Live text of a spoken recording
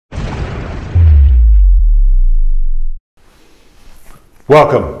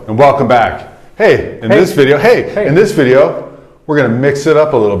Welcome and welcome back. In this video, we're gonna mix it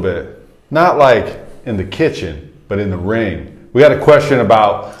up a little bit. Not like in the kitchen, but in the ring. We got a question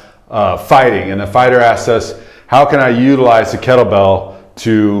about fighting, and the fighter asked us, how can I utilize the kettlebell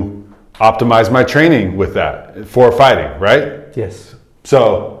to optimize my training with that for fighting, right? Yes.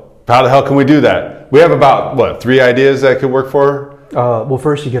 So how the hell can we do that? We have about, what, 3 ideas that could work for? Well,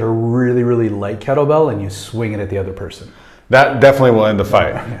 first you get a really, really light kettlebell and you swing it at the other person. That definitely will end the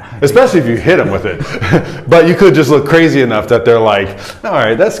fight, especially if you hit them with it. But you could just look crazy enough that they're like, all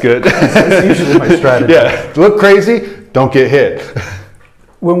right, that's good. That's usually my strategy. Yeah, look crazy, don't get hit.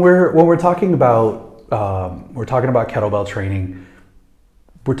 When we're talking about kettlebell training,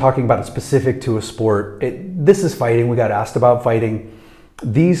 we're talking about it specific to a sport. This is fighting. We got asked about fighting.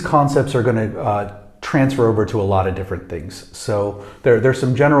 These concepts are going to transfer over to a lot of different things. So there's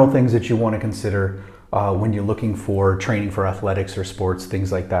some general things that you want to consider when you're looking for training for athletics or sports,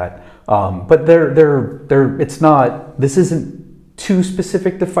 things like that. But this isn't too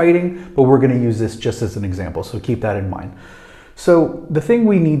specific to fighting, but we're going to use this just as an example. So keep that in mind. So the thing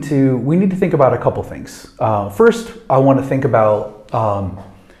we need to think about a couple things. First, I want to think about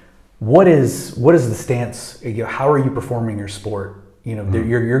what is the stance? How are you performing your sport?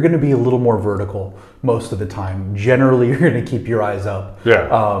 You're going to be a little more vertical most of the time. Generally, you're going to keep your eyes up. Yeah.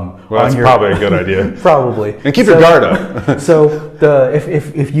 Well, that's probably a good idea. Probably. And keep your guard up. So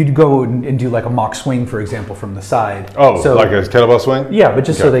if you go and do like a mock swing, for example, from the side. Oh, so, like a kettlebell swing? Yeah, but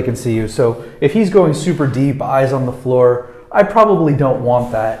just so they can see you. So if he's going super deep, eyes on the floor, I probably don't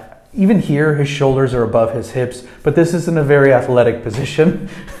want that. Even here, his shoulders are above his hips, but this isn't a very athletic position.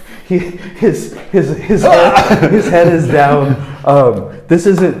 His head is down. This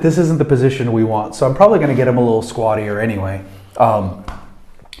isn't the position we want. So I'm probably going to get him a little squattier anyway,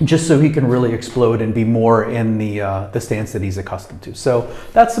 just so he can really explode and be more in the stance that he's accustomed to. So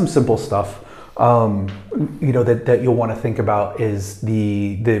that's some simple stuff. That you'll want to think about is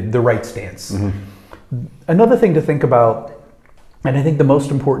the right stance. Mm-hmm. Another thing to think about, and I think the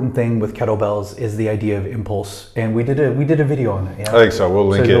most important thing with kettlebells is the idea of impulse. And we did a video on it. Yeah? I think so. We'll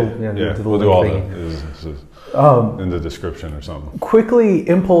link it. We'll do all in the description or something. Quickly,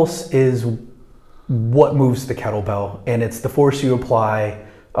 impulse is what moves the kettlebell, and it's the force you apply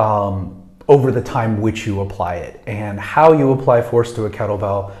over the time which you apply it. And how you apply force to a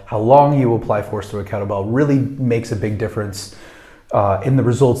kettlebell, how long you apply force to a kettlebell really makes a big difference in the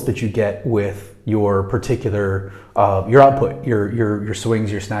results that you get with your particular your output, your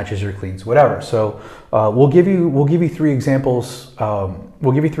swings, your snatches, your cleans, whatever. So we'll give you 3 examples.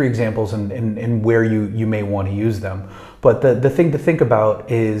 We'll give you 3 examples and where you may want to use them. But the thing to think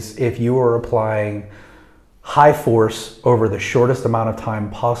about is if you are applying high force over the shortest amount of time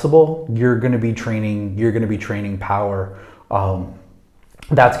possible, you're going to be training power.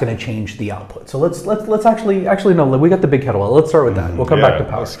 That's going to change the output. So let's actually no, we got the big kettlebell. Let's start with that. We'll come back to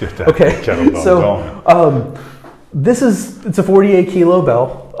power. Let's get that kettlebell going. It's a 48 kilo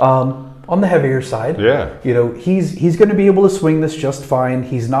bell on the heavier side. Yeah. He's going to be able to swing this just fine.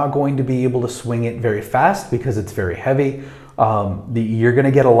 He's not going to be able to swing it very fast because it's very heavy. You're going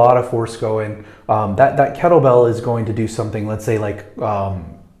to get a lot of force going. That kettlebell is going to do something, let's say like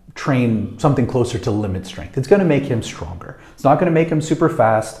train something closer to limit strength. It's going to make him stronger. It's not going to make him super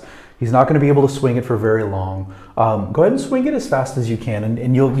fast. He's not going to be able to swing it for very long. Go ahead and swing it as fast as you can,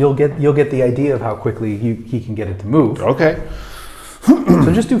 and you'll get the idea of how quickly he can get it to move. Okay.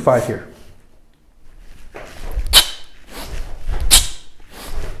 So just do 5 here.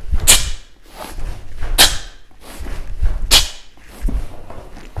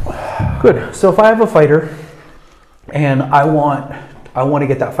 Good. So if I have a fighter and I want to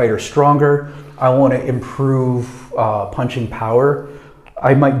get that fighter stronger, I want to improve punching power,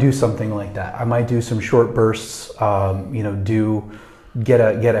 I might do something like that. I might do some short bursts, get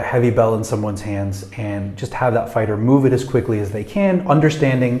a heavy bell in someone's hands and just have that fighter move it as quickly as they can,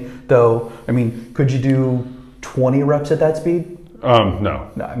 understanding though, could you do 20 reps at that speed?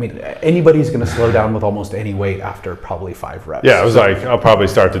 No. Anybody's going to slow down with almost any weight after probably 5 reps. Yeah, it was like, I'll probably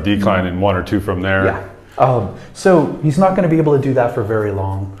start to decline in 1 or 2 from there. Yeah. So he's not going to be able to do that for very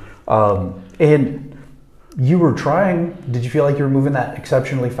long. And you were trying, did you feel like you were moving that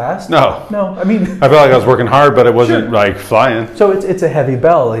exceptionally fast? No. No, I felt like I was working hard, but it wasn't like flying. So it's a heavy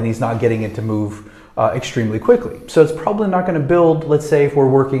bell and he's not getting it to move extremely quickly. So it's probably not going to build, let's say if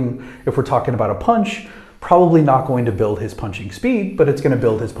we're talking about a punch, probably not going to build his punching speed, but it's going to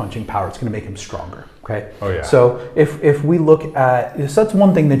build his punching power. It's going to make him stronger. Okay. Oh yeah. So if we look at, so that's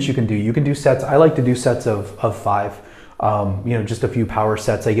one thing that you can do. You can do sets. I like to do sets of 5. Just a few power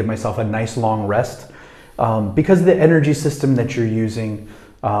sets. I give myself a nice long rest. because the energy system that you're using,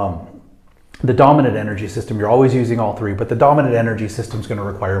 the dominant energy system, you're always using all three, but the dominant energy system is going to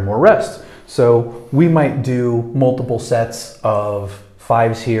require more rest. So we might do multiple sets of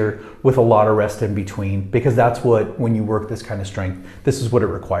 5s here with a lot of rest in between, because that's what, when you work this kind of strength, this is what it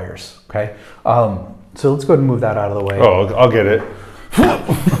requires, okay? So let's go ahead and move that out of the way. Oh, I'll get it.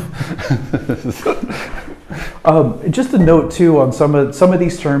 Just a note too on some of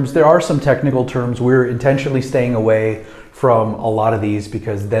these terms, there are some technical terms. We're intentionally staying away from a lot of these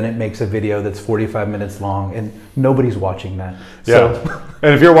because then it makes a video that's 45 minutes long and nobody's watching that. Yeah. So,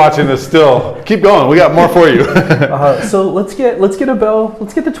 and if you're watching this still, keep going. We got more for you. So let's get a bell.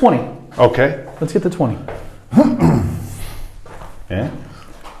 Let's get to 20. Okay. Let's get to 20. Yeah.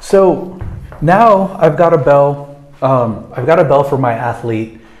 So now I've got a bell. I've got a bell for my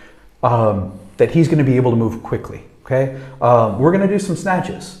athlete that he's going to be able to move quickly. Okay. We're going to do some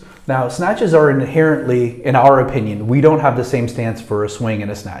snatches. Now, snatches are inherently, in our opinion, we don't have the same stance for a swing and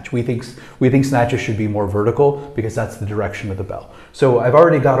a snatch. We think snatches should be more vertical because that's the direction of the bell. So I've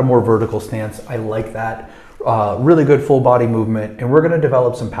already got a more vertical stance. I like that. Really good full body movement, and we're going to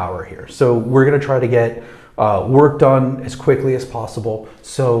develop some power here. So we're going to try to get work done as quickly as possible.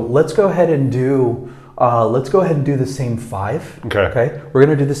 So let's go ahead and do the same 5. Okay. Okay. We're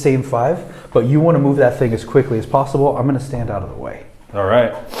going to do the same 5, but you want to move that thing as quickly as possible. I'm going to stand out of the way. All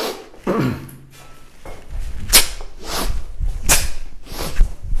right.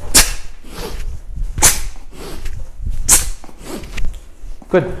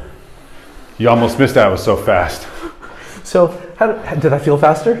 Good. You almost missed that. It was so fast. So, did I feel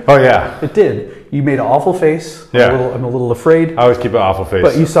faster? Oh yeah, it did. You made an awful face. Yeah. I'm a little afraid. I always keep an awful face.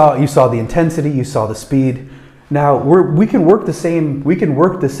 But you saw the intensity. You saw the speed. Now we can work the same. We can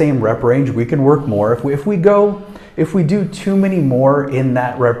work the same rep range. We can work more if we do too many more in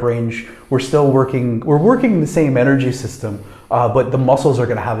that rep range. We're working the same energy system, but the muscles are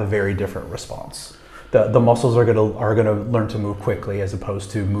going to have a very different response. The muscles are going to learn to move quickly as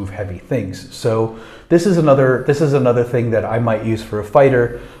opposed to move heavy things. So this is another thing that I might use for a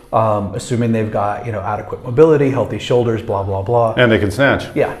fighter, assuming they've got adequate mobility, healthy shoulders, blah blah blah, and they can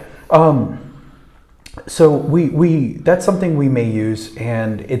snatch. Yeah. So that's something we may use,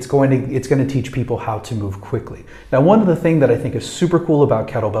 and it's going to teach people how to move quickly. Now, one of the things that I think is super cool about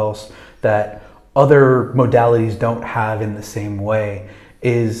kettlebells that other modalities don't have in the same way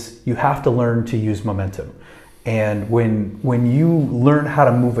is you have to learn to use momentum. And when you learn how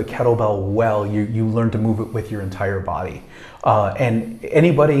to move a kettlebell well, you learn to move it with your entire body. And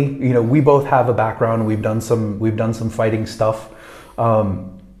anybody, we both have a background. We've done some fighting stuff.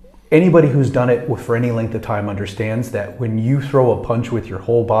 Anybody who's done it for any length of time understands that when you throw a punch with your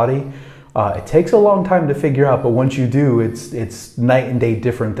whole body, it takes a long time to figure out, but once you do, it's night and day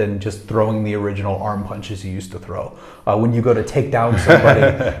different than just throwing the original arm punches you used to throw. When you go to take down somebody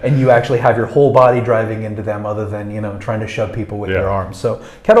and you actually have your whole body driving into them other than trying to shove people with your arms. So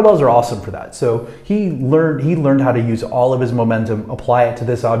kettlebells are awesome for that. So he learned how to use all of his momentum, apply it to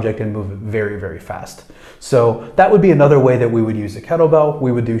this object, and move it very, very fast. So that would be another way that we would use a kettlebell.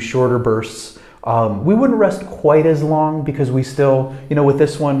 We would do shorter bursts. We wouldn't rest quite as long because we still, with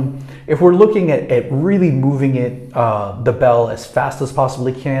this one, if we're looking at really moving it, the bell as fast as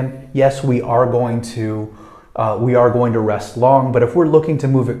possibly can, yes, we are going to rest long. But if we're looking to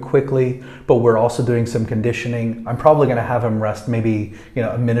move it quickly, but we're also doing some conditioning, I'm probably going to have him rest maybe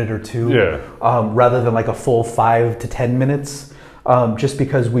a minute or two, rather than like a full 5 to 10 minutes. Just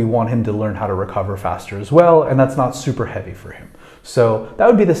because we want him to learn how to recover faster as well, and that's not super heavy for him. So that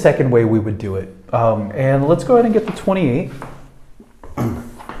would be the second way we would do it. And let's go ahead and get the 28.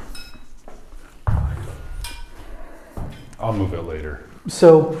 I'll move it later.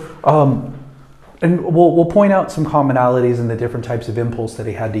 So, and we'll point out some commonalities in the different types of impulse that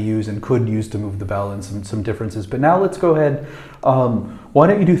he had to use and could use to move the bell, and some differences. But now let's go ahead. Why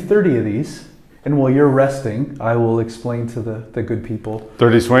don't you do 30 of these? And while you're resting, I will explain to the good people.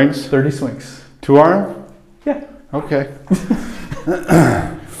 30 swings? 30 swings. 2 arm? Yeah. Okay.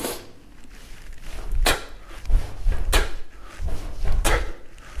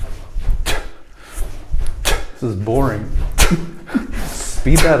 This is boring.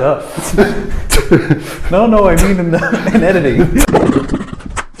 Speed that up. No, I mean in editing.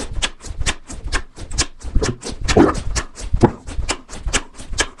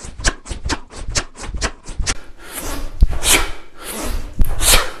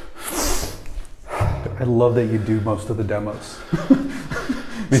 I love that you do most of the demos.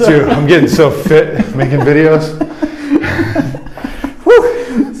 Me too. I'm getting so fit making videos.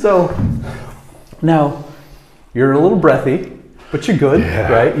 Woo. So now you're a little breathy, but you're good,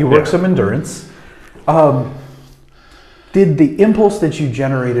 right? You work some endurance. Did the impulse that you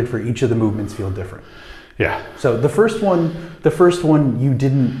generated for each of the movements feel different? Yeah. So the first one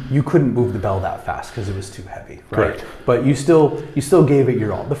you couldn't move the bell that fast because it was too heavy, right? Correct. But you still gave it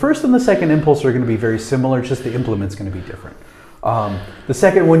your all. The first and the second impulse are going to be very similar, just the implement's going to be different. The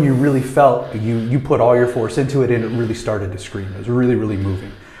second one you really felt, you put all your force into it and it really started to scream. It was really, really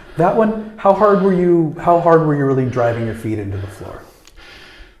moving. That one, how hard were you really driving your feet into the floor?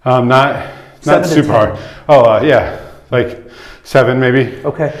 Not super hard. Oh, yeah. Like 7 maybe.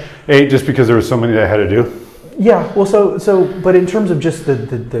 Okay. 8 just because there was so many that I had to do. Yeah, well, but in terms of just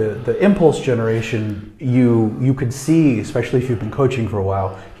the impulse generation, you could see, especially if you've been coaching for a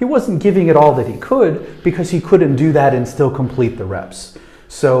while, he wasn't giving it all that he could because he couldn't do that and still complete the reps.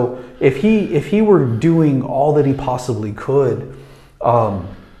 So if he were doing all that he possibly could,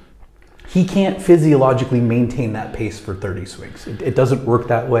 he can't physiologically maintain that pace for 30 swings. It doesn't work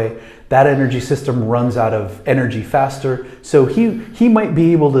that way. That energy system runs out of energy faster. So he might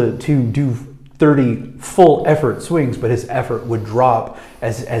be able to do 30 full effort swings, but his effort would drop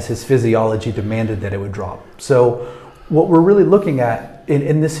as his physiology demanded that it would drop. So what we're really looking at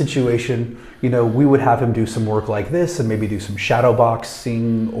in this situation, we would have him do some work like this and maybe do some shadow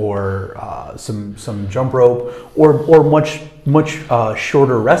boxing or some jump rope or much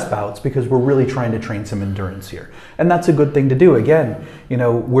shorter rest bouts because we're really trying to train some endurance here. And that's a good thing to do. Again,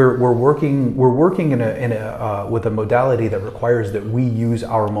 we're working with a modality that requires that we use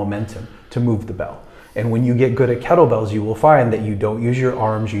our momentum to move the bell. And when you get good at kettlebells, you will find that you don't use your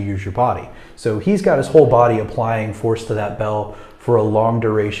arms, you use your body. So he's got his whole body applying force to that bell for a long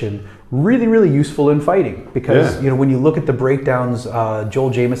duration. Really, really useful in fighting because, when you look at the breakdowns,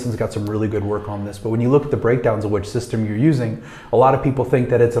 Joel Jamison's got some really good work on this, but when you look at the breakdowns of which system you're using, a lot of people think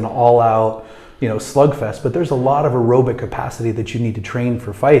that it's an all-out, slugfest, but there's a lot of aerobic capacity that you need to train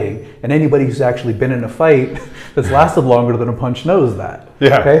for fighting. And anybody who's actually been in a fight that's lasted longer than a punch knows that.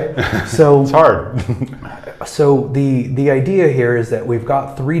 Yeah. Okay. So it's hard. So the idea here is that we've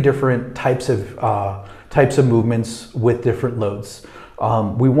got 3 different types of movements with different loads.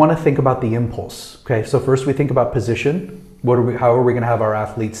 We want to think about the impulse. Okay. So first we think about position. How are we going to have our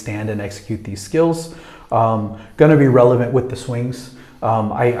athletes stand and execute these skills? Going to be relevant with the swings.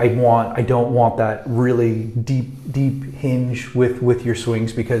 I don't want that really deep hinge with your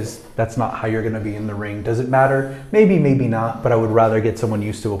swings because that's not how you're going to be in the ring. Does it matter? Maybe not, but I would rather get someone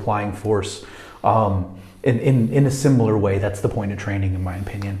used to applying force in a similar way. That's the point of training, in my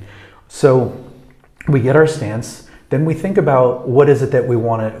opinion. So we get our stance, then we think about what is it that we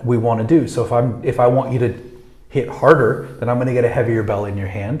want to do. So if I want you to hit harder, then I'm going to get a heavier bell in your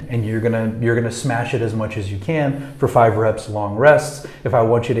hand and you're going to smash it as much as you can for 5 reps long rests. If I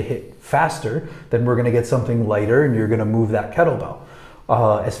want you to hit faster, then we're going to get something lighter and you're going to move that kettlebell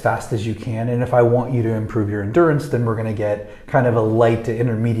as fast as you can. And if I want you to improve your endurance, then we're going to get kind of a light to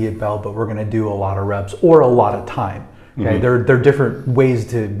intermediate bell, but we're going to do a lot of reps or a lot of time. Okay, there are different ways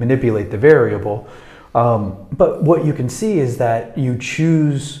to manipulate the variable. But what you can see is that you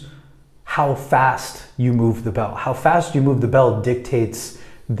choose how fast you move the bell. How fast you move the bell dictates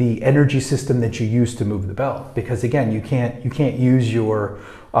the energy system that you use to move the bell. Because again, you can't use your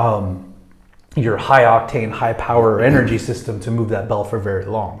high octane, high power energy system to move that bell for very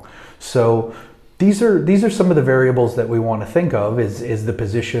long. So these are some of the variables that we want to think of is the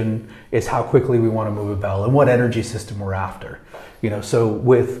position, is how quickly we want to move a bell, and what energy system we're after. So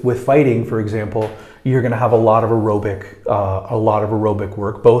with fighting, for example, you're going to have a lot of aerobic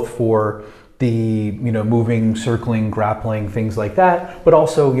work, both for the moving, circling, grappling, things like that, but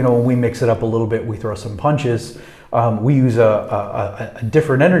also when we mix it up a little bit, we throw some punches. We use a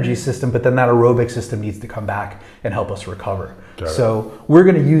different energy system, but then that aerobic system needs to come back and help us recover. So we're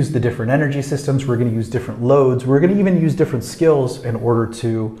going to use the different energy systems. We're going to use different loads. We're going to even use different skills in order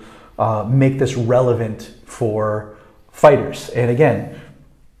to make this relevant for fighters. And again,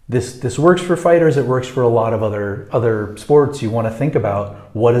 this works for fighters. It works for a lot of other sports. You want to think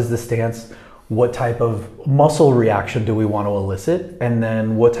about what is the stance, what type of muscle reaction do we want to elicit, and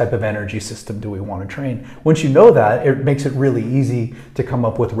then what type of energy system do we want to train. Once you know that, it makes it really easy to come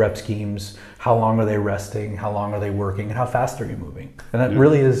up with rep schemes. How long are they resting? How long are they working? And how fast are you moving? And that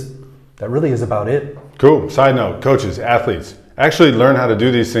really is about it. Cool. Side note, coaches, athletes, actually learn how to do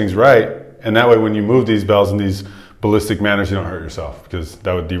these things right. And that way when you move these bells in these ballistic manners, you don't hurt yourself, because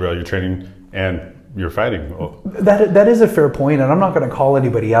that would derail your training and your fighting. That is a fair point, and I'm not going to call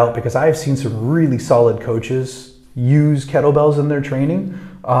anybody out because I've seen some really solid coaches use kettlebells in their training,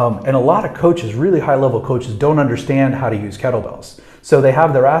 and a lot of coaches, really high level coaches, don't understand how to use kettlebells. So they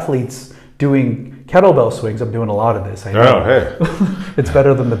have their athletes doing kettlebell swings, I'm doing a lot of this. I know. Oh, hey. It's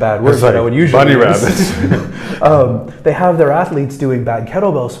better than the bad words Like that I would usually bunny use. rabbits. They have their athletes doing bad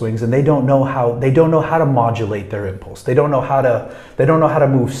kettlebell swings, and they don't know how to modulate their impulse. They don't know how to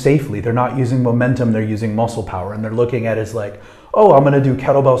move safely. They're not using momentum. They're using muscle power, and they're looking at it as like, oh, I'm going to do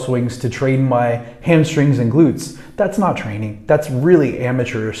kettlebell swings to train my hamstrings and glutes. That's not training. That's really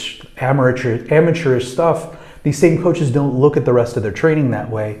amateurish stuff. These same coaches don't look at the rest of their training that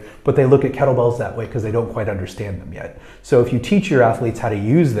way, but they look at kettlebells that way because they don't quite understand them yet. So if you teach your athletes how to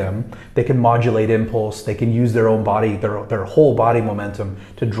use them, they can modulate impulse, they can use their own body, their whole body momentum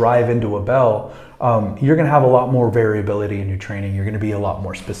to drive into a bell. You're going to have a lot more variability in your training. You're going to be a lot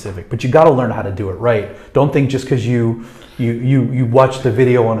more specific, but you got to learn how to do it right. Don't think just because you watch the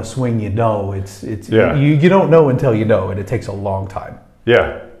video on a swing, you know. You don't know until you know, and it takes a long time.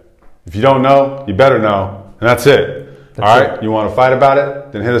 Yeah. If you don't know, you better know. And that's it. All right? You want to fight about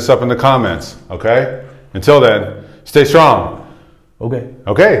it? Then hit us up in the comments, okay? Until then, stay strong. Okay.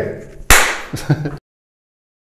 Okay.